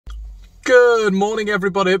Good morning,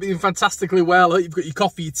 everybody. Hope you're doing fantastically well. Hope you've got your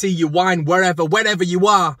coffee, your tea, your wine, whenever you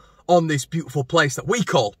are on this beautiful place that we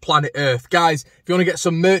call planet Earth. Guys, if you want to get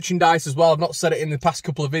some merchandise as well, I've not said it in the past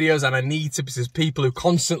couple of videos and I need to because there's people who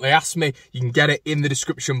constantly ask me. You can get it in the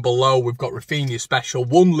description below. We've got Rafinha special,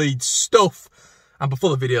 one Leeds stuff. And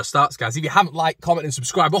before the video starts, guys, if you haven't liked, comment and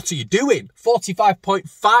subscribed, what are you doing?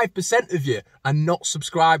 45.5% of you are not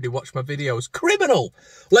subscribed and watch my videos. Criminal!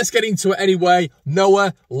 Let's get into it anyway.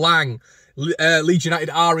 Noah Lang. Leeds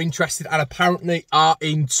United are interested and apparently are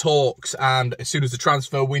in talks. And as soon as the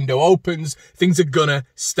transfer window opens, things are gonna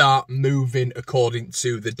start moving according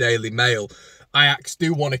to the Daily Mail. Ajax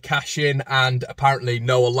do want to cash in and apparently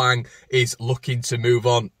Noah Lang is looking to move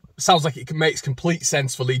on. Sounds like it makes complete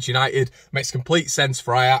sense for Leeds United, makes complete sense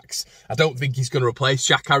for Ajax. I don't think he's going to replace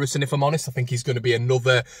Jack Harrison, if I'm honest. I think he's going to be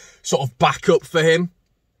another sort of backup for him.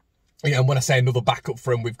 You know, and when I say another backup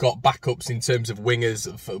for him, we've got backups in terms of wingers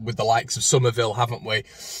with the likes of Somerville, haven't we?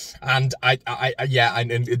 And and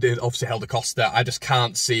obviously Helder Costa. I just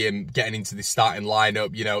can't see him getting into the starting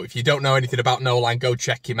lineup. You know, if you don't know anything about Noah Lang, go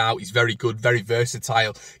check him out. He's very good, very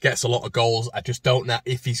versatile, gets a lot of goals. I just don't know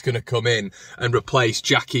if he's going to come in and replace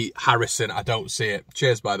Jackie Harrison. I don't see it.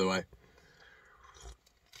 Cheers, by the way.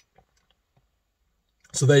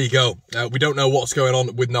 So there you go. We don't know what's going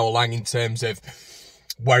on with Noah Lang in terms of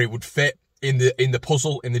where he would fit in the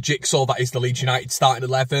puzzle, in the jigsaw that is the Leeds United starting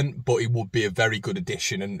 11, but it would be a very good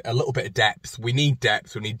addition and a little bit of depth. We need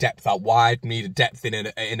depth. We need depth out wide. We need a depth in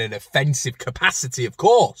an offensive capacity, of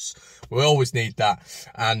course. We always need that.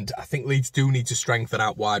 And I think Leeds do need to strengthen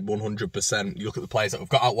out wide 100%. You look at the players that we've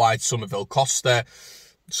got out wide, Somerville, Costa.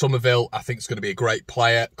 Somerville, I think, is going to be a great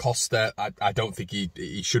player. Costa, I don't think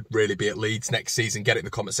he should really be at Leeds next season. Get it in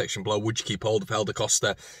the comment section below. Would you keep hold of Helder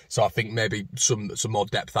Costa? So I think maybe some more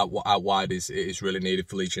depth out wide is really needed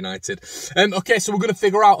for Leeds United. Okay, so we're going to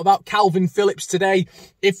figure out about Calvin Phillips today,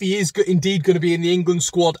 if he is indeed going to be in the England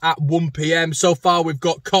squad at 1 PM. So far, we've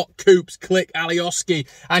got Koch, Coops, Click, Alioski,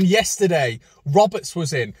 and yesterday, Roberts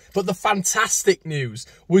was in. But the fantastic news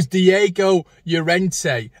was Diego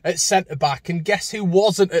Llorente at centre-back. And guess who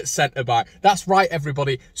wasn't at centre-back? That's right,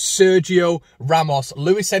 everybody. Sergio Ramos.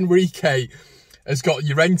 Luis Enrique has got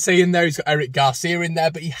Llorente in there. He's got Eric Garcia in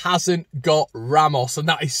there. But he hasn't got Ramos. And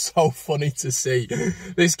that is so funny to see.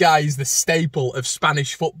 This guy is the staple of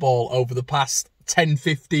Spanish football over the past 10,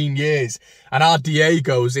 15 years. And our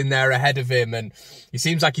Diego's in there ahead of him. And he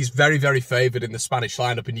seems like he's very, very favoured in the Spanish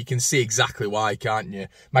lineup. And you can see exactly why, can't you?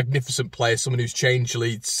 Magnificent player, someone who's changed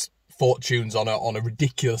Leeds' fortunes on a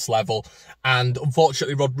ridiculous level. And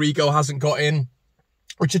unfortunately, Rodrigo hasn't got in,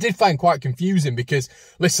 which I did find quite confusing because,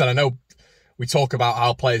 listen, I know we talk about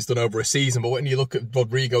how players done over a season, but when you look at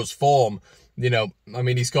Rodrigo's form, you know, I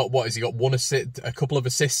mean, he's got, what has he got? One assist, a couple of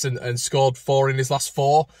assists and scored 4 in his last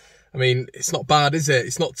 4. I mean, it's not bad, is it?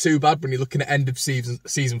 It's not too bad when you're looking at end of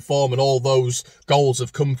season form, and all those goals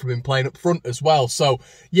have come from him playing up front as well. So,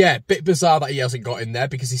 yeah, bit bizarre that he hasn't got in there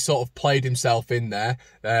because he sort of played himself in there.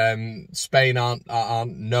 Spain aren't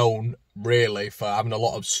known, really, for having a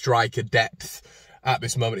lot of striker depth at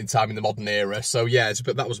this moment in time in the modern era. So, yeah,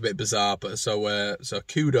 that was a bit bizarre. But so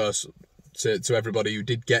kudos to everybody who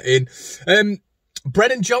did get in.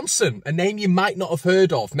 Brennan Johnson, a name you might not have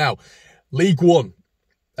heard of. Now, League One.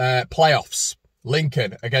 Playoffs,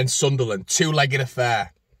 Lincoln against Sunderland, 2-legged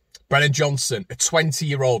affair. Brennan Johnson, a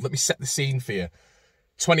 20-year-old, let me set the scene for you.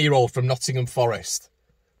 20-year-old from Nottingham Forest,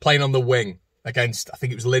 playing on the wing against, I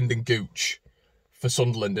think it was Lyndon Gooch for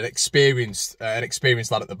Sunderland, an experienced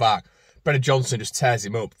lad at the back. Brennan Johnson just tears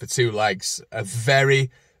him up for 2 legs. A very,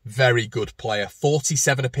 very good player.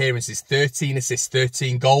 47 appearances, 13 assists,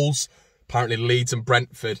 13 goals. Apparently Leeds and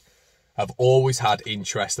Brentford have always had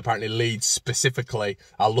interest. Apparently Leeds specifically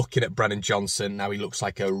are looking at Brennan Johnson. Now he looks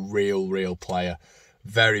like a real player.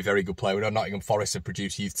 Very, very good player. We know Nottingham Forest have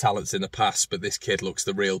produced youth talents in the past, but this kid looks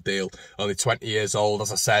the real deal. Only 20 years old.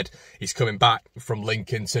 As I said, he's coming back from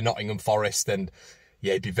Lincoln to Nottingham Forest, and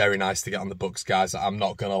yeah, it'd be very nice to get on the books, guys. I'm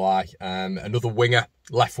not going to lie. Another winger,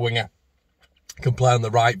 left winger, can play on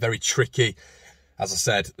the right, very tricky. As I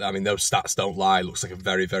said, I mean, those stats don't lie. Looks like a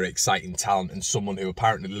very, very exciting talent and someone who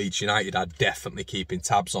apparently Leeds United are definitely keeping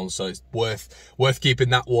tabs on. So it's worth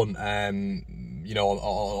keeping that one, you know,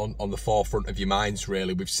 on the forefront of your minds,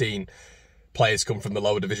 really. We've seen players come from the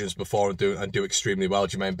lower divisions before and do extremely well.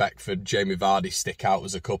 Jermaine Beckford, Jamie Vardy stick out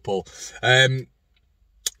as a couple.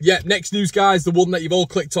 Yeah, next news, guys, the one that you've all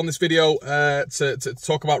clicked on this video to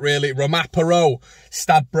talk about, really. Rumour, Perraud,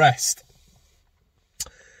 Stade Brest.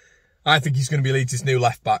 I think he's going to be Leeds' new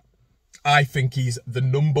left-back. I think he's the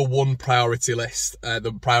 #1 priority list,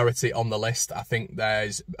 the priority on the list. I think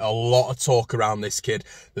there's a lot of talk around this kid.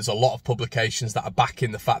 There's a lot of publications that are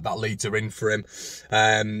backing the fact that Leeds are in for him.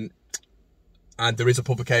 And there is a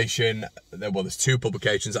publication, well, there's 2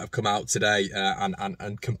 publications that have come out today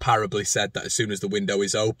and comparably said that as soon as the window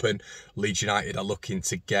is open, Leeds United are looking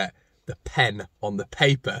to get the pen on the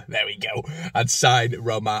paper, there we go, and sign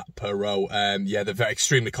Rumour Perraud. Yeah, they're very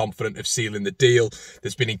extremely confident of sealing the deal.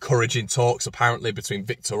 There's been encouraging talks apparently between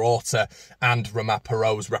Victor Orta and Rumour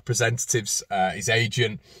Perraud's representatives, his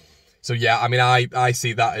agent. So yeah, I mean, I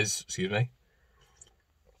see that as, excuse me,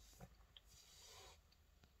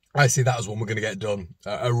 I see that as one we're going to get done.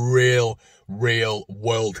 A real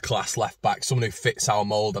world-class left-back, someone who fits our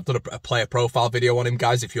mould. I've done a player profile video on him,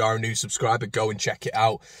 guys. If you are a new subscriber, go and check it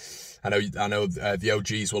out. I know the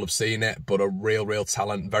OGs will have seen it, but a real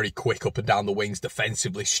talent, very quick up and down the wings,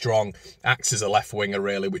 defensively strong, acts as a left winger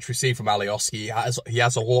really, which we see from Alioski. He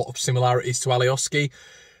has a lot of similarities to Alioski.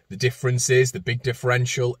 The difference is, the big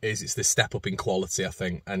differential is it's the step up in quality, I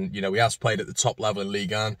think. And, you know, he has played at the top level in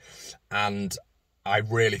Ligue 1, and I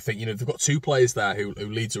really think, you know, they've got 2 players there who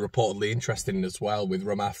Leeds are reportedly interested in as well, with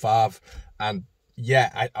Rumour Favre. And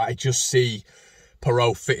yeah, I just see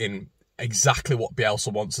Perraud fitting exactly what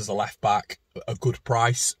Bielsa wants as a left back. A good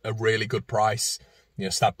price, a really good price. You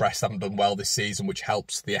know, Stade Brest haven't done well this season, which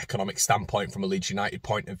helps the economic standpoint from a Leeds United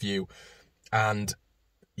point of view. And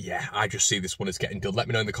yeah, I just see this one as getting done. Let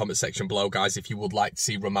me know in the comment section below, guys, if you would like to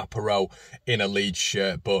see Rumour Perraud in a Leeds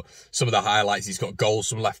shirt. But some of the highlights, he's got goals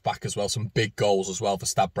from left back as well, some big goals as well for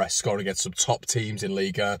Stade Brest, scoring against some top teams in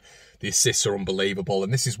Ligue 1. The assists are unbelievable,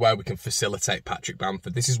 and this is where we can facilitate Patrick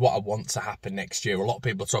Bamford. This is what I want to happen next year. A lot of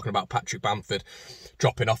people are talking about Patrick Bamford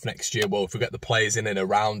dropping off next year. Well, if we get the players in and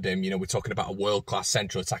around him, you know, we're talking about a world-class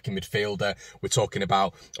central attacking midfielder. We're talking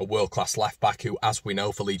about a world-class left-back who, as we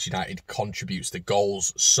know, for Leeds United, contributes to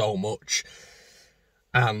goals so much.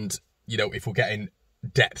 And, you know, if we're getting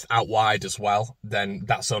depth out wide as well, then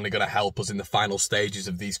that's only going to help us in the final stages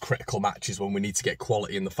of these critical matches when we need to get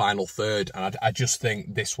quality in the final third. And I just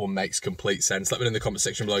think this one makes complete sense. Let me know in the comment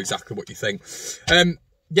section below exactly what you think.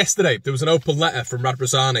 Yesterday, there was an open letter from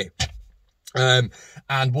Radrazani.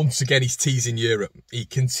 And once again, he's teasing Europe. He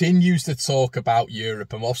continues to talk about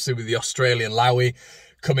Europe. And obviously with the Australian Lowy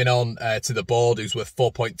coming on to the board, who's worth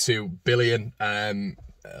 4.2 billion,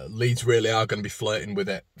 Leeds really are going to be flirting with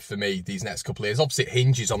it for me these next couple of years. Obviously, it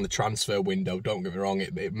hinges on the transfer window. Don't get me wrong.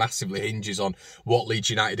 It massively hinges on what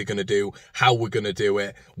Leeds United are going to do, how we're going to do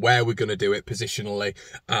it, where we're going to do it positionally.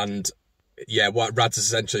 And yeah, what Rad's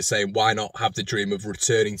essentially saying, why not have the dream of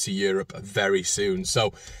returning to Europe very soon?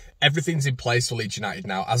 So everything's in place for Leeds United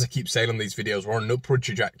now. As I keep saying on these videos, we're on an upward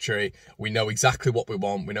trajectory. We know exactly what we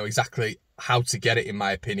want. We know exactly how to get it, in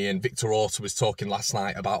my opinion. Victor Orta was talking last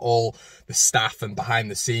night about all the staff and behind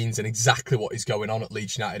the scenes and exactly what is going on at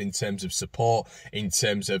Leeds United in terms of support, in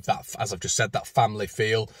terms of that, as I've just said, that family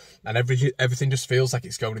feel. And everything just feels like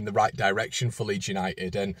it's going in the right direction for Leeds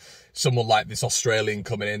United. And someone like this Australian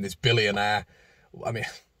coming in, this billionaire, I mean,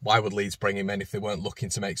 why would Leeds bring him in if they weren't looking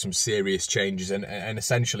to make some serious changes and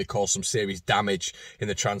essentially cause some serious damage in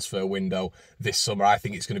the transfer window this summer? I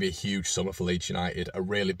think it's going to be a huge summer for Leeds United, a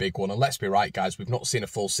really big one. And let's be right, guys, we've not seen a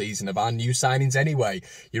full season of our new signings anyway.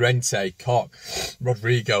 Llorente, Koch,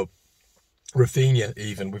 Rodrigo, Rafinha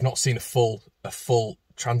even. We've not seen a full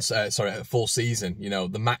season. You know,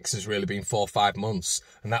 the max has really been 4 or 5 months,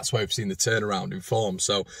 and that's where we've seen the turnaround in form.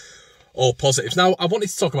 So all positives. Now, I wanted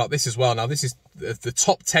to talk about this as well. Now, this is the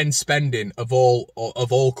top 10 spending of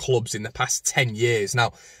all clubs in the past 10 years.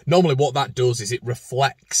 Now, normally what that does is it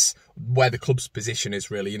reflects where the club's position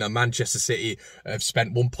is, really. You know, Manchester City have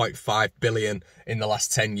spent 1.5 billion in the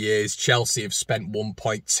last 10 years. Chelsea have spent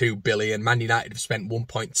 1.2 billion. Man United have spent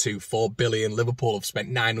 1.24 billion. Liverpool have spent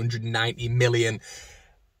 990 million.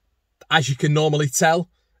 As you can normally tell,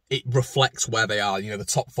 it reflects where they are. You know, the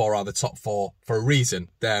top 4 are the top 4 for a reason.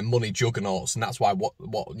 They're money juggernauts, and that's why what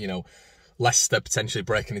you know, Leicester potentially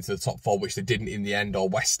breaking into the top 4, which they didn't in the end, or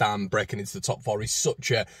West Ham breaking into the top 4 is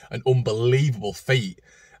such an unbelievable feat.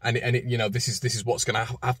 And you know, this is what's going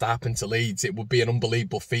to have to happen to Leeds. It would be an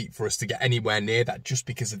unbelievable feat for us to get anywhere near that, just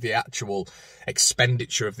because of the actual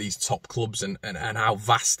expenditure of these top clubs and how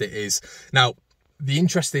vast it is. Now, the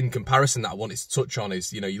interesting comparison that I wanted to touch on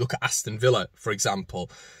is, you know, you look at Aston Villa, for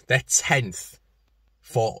example, they're 10th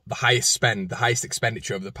for the highest spend, the highest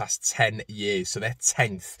expenditure over the past 10 years. So they're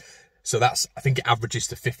 10th. So that's, I think it averages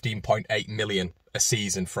to 15.8 million a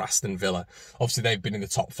season for Aston Villa. Obviously, they've been in the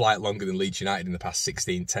top flight longer than Leeds United in the past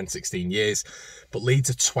 16 years. But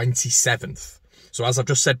Leeds are 27th. So as I've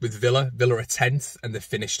just said with Villa, Villa are 10th and they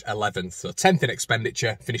finished 11th. So 10th in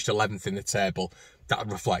expenditure, finished 11th in the table. That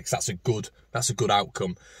reflects, that's a good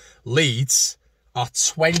outcome. Leeds are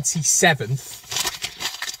 27th.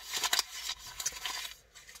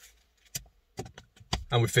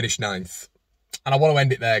 And we finished 9th. And I want to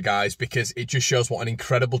end it there, guys, because it just shows what an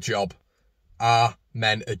incredible job our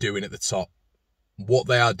men are doing at the top. What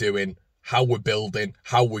they are doing, how we're building,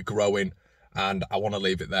 how we're growing. And I want to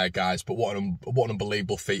leave it there, guys. But what an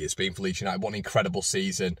unbelievable feat it's been for Leeds United. What an incredible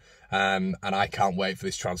season. And I can't wait for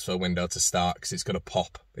this transfer window to start because it's going to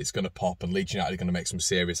pop. It's going to pop. And Leeds United are going to make some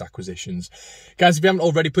serious acquisitions. Guys, if you haven't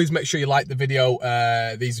already, please make sure you like the video.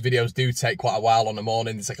 These videos do take quite a while on the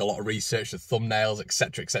morning. There's like a lot of research, the thumbnails,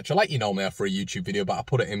 etc., etc. Like you normally are for a YouTube video, but I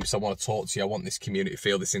put it in because I want to talk to you. I want this community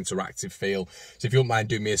feel, this interactive feel. So if you wouldn't mind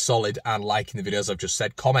doing me a solid and liking the videos I've just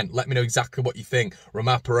said, comment. Let me know exactly what you think.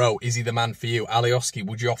 Rumour, Perraud, is he the man for you? Alioski,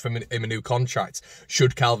 would you offer him a new contract?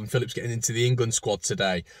 Should Calvin Phillips get into the England squad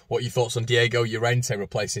today? What are your thoughts on Diego Llorente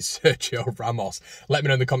replacing Sergio Ramos? Let me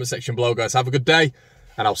know in the comment section below, guys. Have a good day,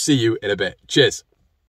 and I'll see you in a bit. Cheers.